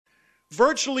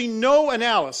Virtually no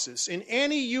analysis in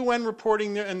any UN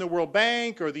reporting in the World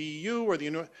Bank or the EU or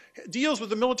the deals with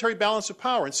the military balance of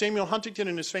power. And Samuel Huntington,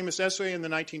 in his famous essay in the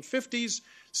 1950s,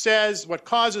 says what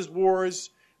causes wars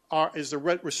is the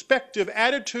respective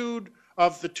attitude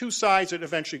of the two sides that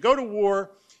eventually go to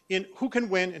war in who can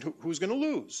win and who's going to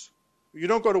lose. You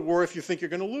don't go to war if you think you're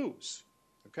going to lose.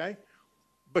 Okay?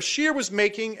 Bashir was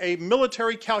making a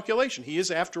military calculation. He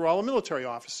is, after all, a military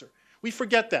officer. We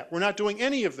forget that. We're not doing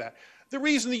any of that. The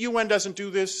reason the UN doesn't do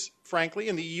this, frankly,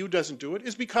 and the EU doesn't do it,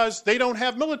 is because they don't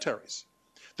have militaries.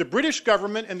 The British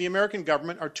government and the American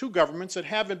government are two governments that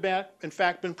have, in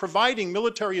fact, been providing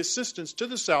military assistance to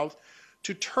the South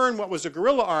to turn what was a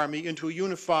guerrilla army into a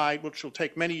unified, which will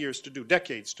take many years to do,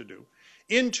 decades to do,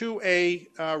 into a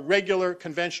regular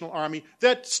conventional army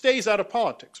that stays out of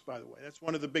politics, by the way. That's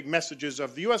one of the big messages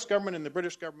of the U.S. government and the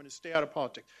British government is stay out of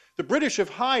politics. The British have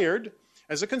hired,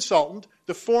 as a consultant,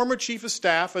 the former chief of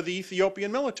staff of the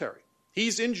Ethiopian military.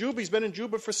 He's in Juba. He's been in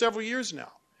Juba for several years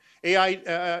now.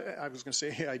 I was going to say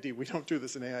AID. We don't do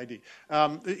this in AID.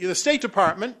 The State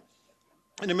Department,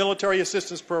 in the military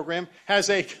assistance program, has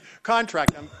a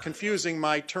contract. I'm confusing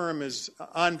my term as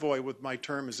envoy with my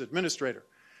term as administrator.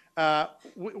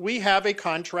 We have a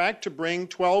contract to bring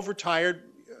 12 retired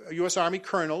U.S. Army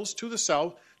colonels to the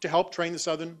South to help train the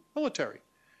Southern military.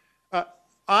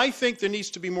 I think there needs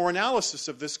to be more analysis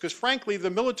of this because, frankly, the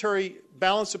military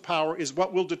balance of power is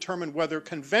what will determine whether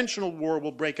conventional war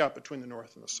will break out between the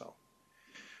North and the South.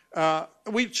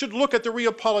 We should look at the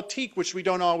realpolitik, which we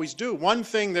don't always do. One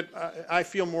thing that I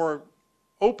feel more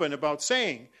open about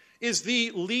saying is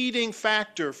the leading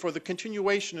factor for the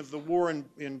continuation of the war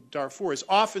in Darfur is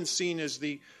often seen as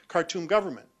the Khartoum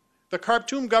government. The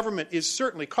Khartoum government is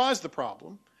certainly caused the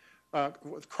problem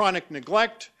with chronic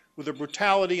neglect, with the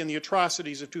brutality and the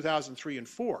atrocities of 2003 and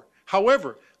 4.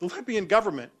 However, the Libyan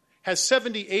government has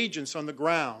 70 agents on the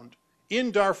ground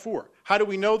in Darfur. How do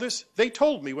we know this? They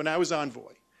told me when I was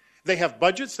envoy. They have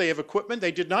budgets, they have equipment.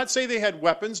 They did not say they had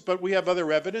weapons, but we have other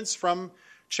evidence from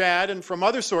Chad and from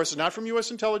other sources, not from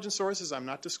U.S. intelligence sources. I'm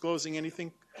not disclosing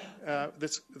anything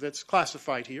that's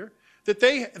classified here. That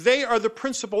they are the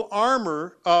principal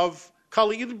armor of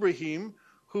Khalid Ibrahim,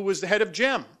 who was the head of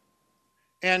GEM.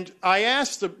 And I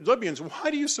asked the Libyans,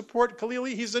 why do you support Khalil?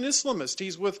 He's an Islamist.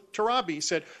 He's with Tarabi. He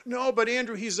said, no, but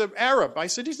Andrew, he's an Arab. I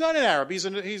said, he's not an Arab.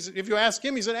 If you ask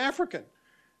him, he's an African.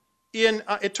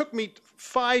 It took me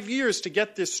 5 years to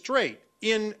get this straight.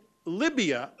 In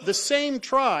Libya, the same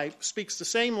tribe speaks the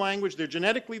same language. They're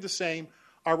genetically the same,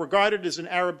 are regarded as an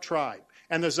Arab tribe.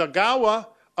 And the Zaghawa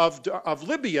of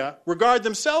Libya regard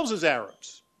themselves as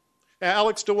Arabs.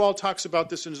 Alex DeWall talks about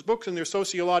this in his books, and there are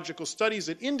sociological studies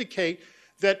that indicate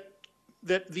that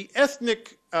the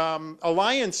ethnic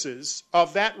alliances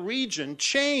of that region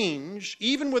change,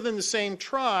 even within the same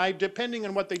tribe, depending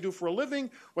on what they do for a living,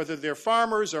 whether they're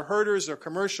farmers or herders or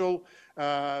commercial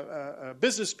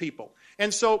business people.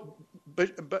 And so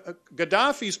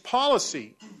Gaddafi's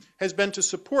policy has been to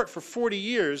support for 40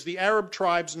 years the Arab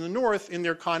tribes in the north in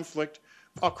their conflict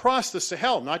across the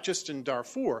Sahel, not just in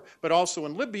Darfur, but also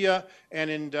in Libya and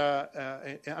in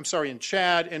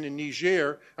Chad and in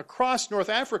Niger. Across North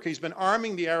Africa, he's been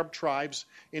arming the Arab tribes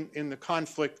in the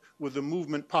conflict with the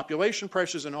movement, population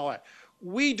pressures and all that.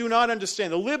 We do not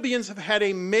understand. The Libyans have had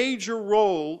a major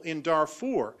role in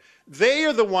Darfur. They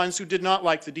are the ones who did not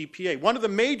like the DPA. One of the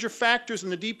major factors in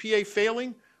the DPA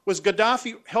failing was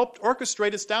Gaddafi helped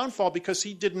orchestrate its downfall because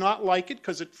he did not like it,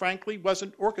 because it frankly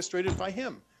wasn't orchestrated by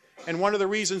him. And one of the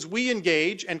reasons we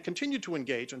engage, and continue to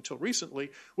engage until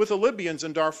recently, with the Libyans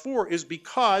in Darfur is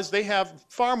because they have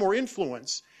far more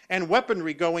influence and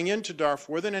weaponry going into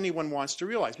Darfur than anyone wants to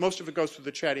realize. Most of it goes through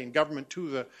the Chadian government to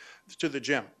the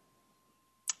GEM.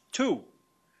 2,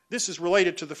 this is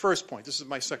related to the first point. This is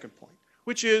my second point,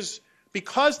 which is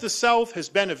because the South has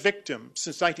been a victim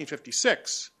since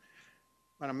 1956,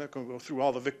 and I'm not going to go through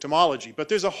all the victimology, but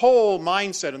there's a whole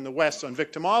mindset in the West on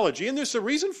victimology, and there's a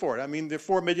reason for it. I mean, the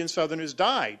 4 million Southerners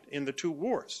died in the 2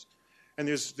 wars, and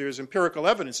there's empirical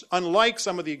evidence. Unlike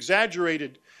some of the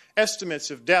exaggerated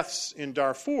estimates of deaths in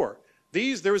Darfur,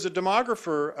 there was a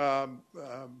demographer,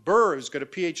 Burr, who's got a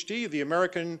PhD, the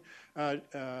American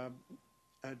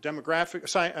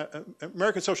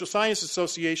American Social Science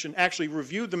Association actually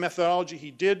reviewed the methodology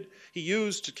he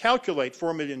used to calculate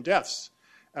 4 million deaths.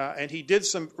 And he did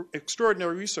some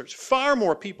extraordinary research. Far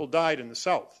more people died in the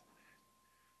South.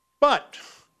 But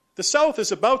the South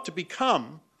is about to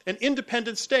become an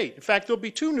independent state. In fact, there'll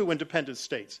be 2 new independent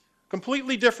states,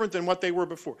 completely different than what they were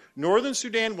before. Northern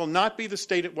Sudan will not be the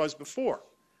state it was before.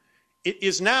 It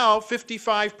is now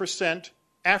 55%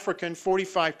 African,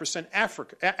 45%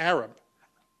 Arab.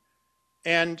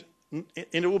 And and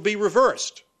it will be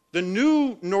reversed. The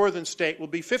new northern state will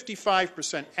be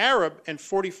 55% Arab and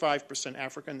 45%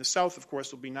 African. The south, of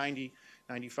course, will be 95%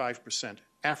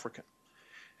 African.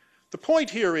 The point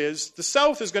here is the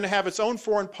South is going to have its own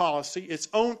foreign policy, its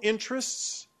own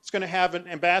interests. It's going to have an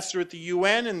ambassador at the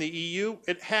UN and the EU.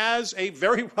 It has a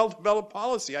very well-developed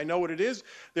policy. I know what it is.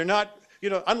 They're not,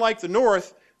 unlike the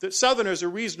North, the Southerners are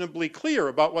reasonably clear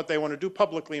about what they want to do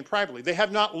publicly and privately. They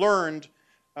have not learned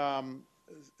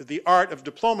the art of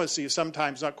diplomacy is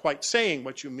sometimes not quite saying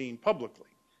what you mean publicly.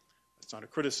 It's not a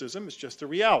criticism. It's just the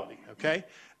reality, okay?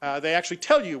 They actually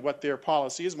tell you what their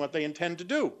policy is and what they intend to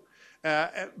do.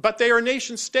 But they are a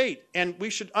nation state, and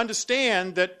we should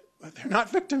understand that they're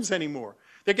not victims anymore.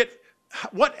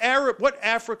 What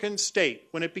African state,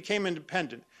 when it became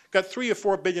independent, got $3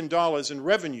 or $4 billion in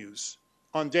revenues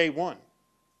on day one?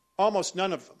 Almost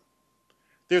none of them.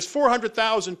 There's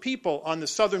 400,000 people on the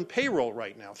southern payroll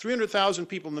right now, 300,000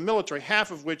 people in the military,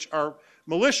 half of which are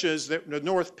militias that the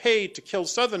North paid to kill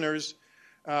Southerners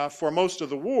for most of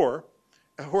the war,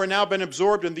 who are now been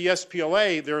absorbed in the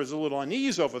SPLA. There is a little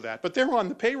unease over that, but they're on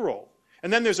the payroll.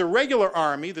 And then there's a regular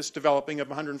army that's developing of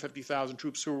 150,000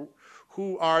 troops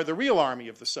who are the real army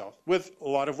of the South, with a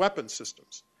lot of weapons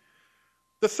systems.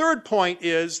 The third point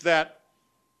is that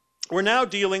we're now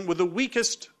dealing with the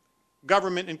weakest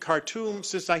government in Khartoum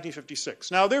since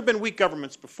 1956. Now, there have been weak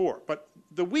governments before, but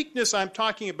the weakness I'm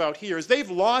talking about here is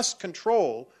they've lost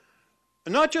control,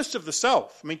 not just of the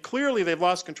South. I mean, clearly they've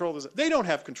lost control of the South. They don't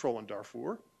have control in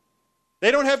Darfur. They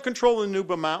don't have control in the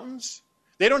Nuba Mountains.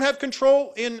 They don't have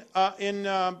control in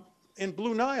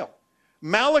Blue Nile.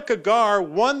 Malik Agar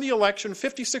won the election,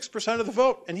 56% of the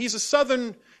vote, and he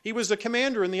was the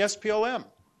commander in the SPLM.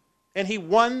 And he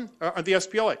won, the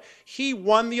SPLA. He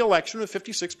won the election with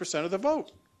 56% of the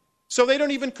vote. So they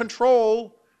don't even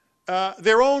control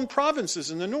their own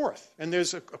provinces in the north. And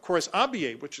there's, of course,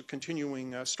 Abyei, which is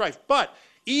continuing strife. But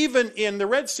even in the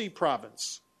Red Sea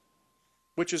province,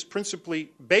 which is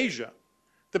principally Beja,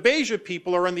 the Beja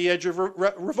people are on the edge of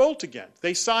revolt again.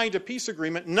 They signed a peace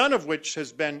agreement, none of which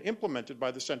has been implemented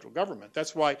by the central government.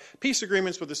 That's why peace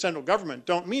agreements with the central government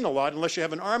don't mean a lot unless you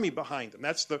have an army behind them.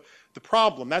 That's the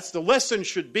problem. That's the lesson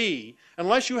should be.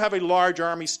 Unless you have a large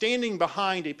army standing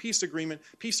behind a peace agreement,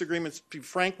 peace agreements,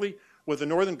 frankly, with the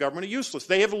northern government are useless.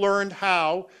 They have learned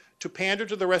how to pander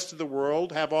to the rest of the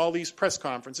world, have all these press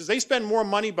conferences. They spend more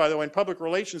money, by the way, in public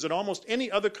relations than almost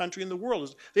any other country in the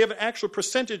world. They have an actual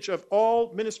percentage of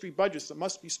all ministry budgets that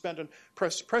must be spent on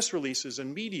press releases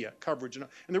and media coverage. And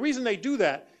the reason they do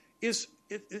that is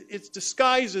it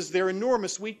disguises their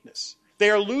enormous weakness.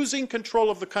 They are losing control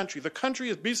of the country. The country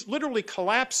is literally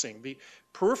collapsing. The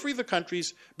periphery of the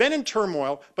country's been in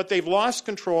turmoil, but they've lost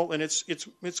control, and it's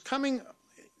coming.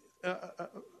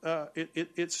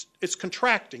 It's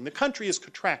contracting. The country is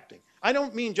contracting. I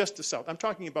don't mean just the South. I'm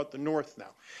talking about the North now.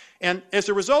 And as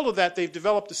a result of that, they've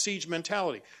developed a siege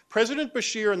mentality. President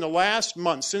Bashir, in the last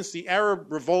month, since the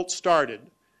Arab revolt started,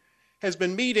 has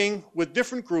been meeting with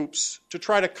different groups to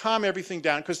try to calm everything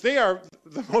down, because they are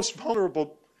the most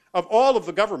vulnerable of all of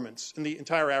the governments in the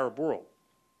entire Arab world.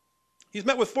 He's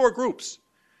met with 4 groups.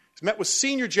 He's met with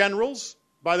senior generals.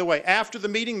 By the way, after the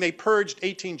meeting, they purged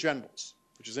 18 generals,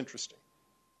 which is interesting.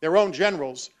 Their own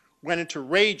generals went into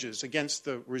rages against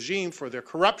the regime for their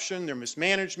corruption, their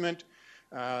mismanagement.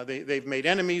 They've made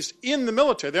enemies in the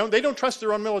military. They don't trust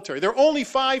their own military. There are only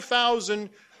 5,000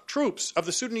 troops of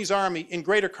the Sudanese army in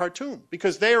Greater Khartoum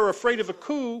because they are afraid of a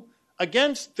coup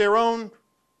against their own.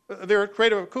 They're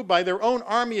afraid of a coup by their own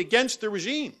army against the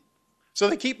regime. So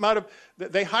they keep them out of.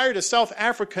 They hired a South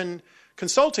African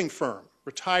consulting firm,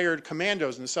 retired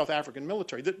commandos in the South African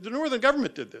military. The northern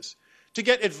government did this to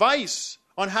get advice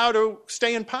on how to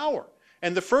stay in power.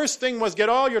 And the first thing was, get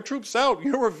all your troops out.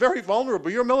 You are very vulnerable.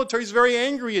 Your military is very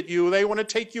angry at you. They want to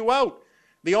take you out.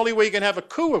 The only way you can have a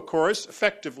coup, of course,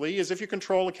 effectively, is if you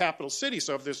control the capital city.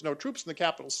 So if there's no troops in the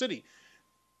capital city,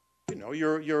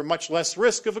 you're much less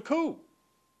risk of a coup.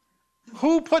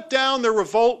 Who put down the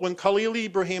revolt when Khalil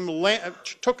Ibrahim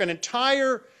took an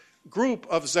entire group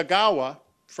of Zagawa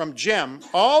from Jem,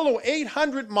 all the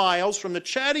 800 miles from the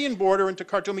Chadian border into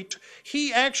Khartoum?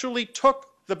 He actually took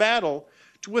the battle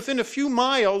to within a few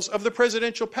miles of the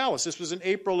presidential palace. This was in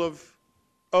April of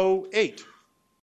 2008.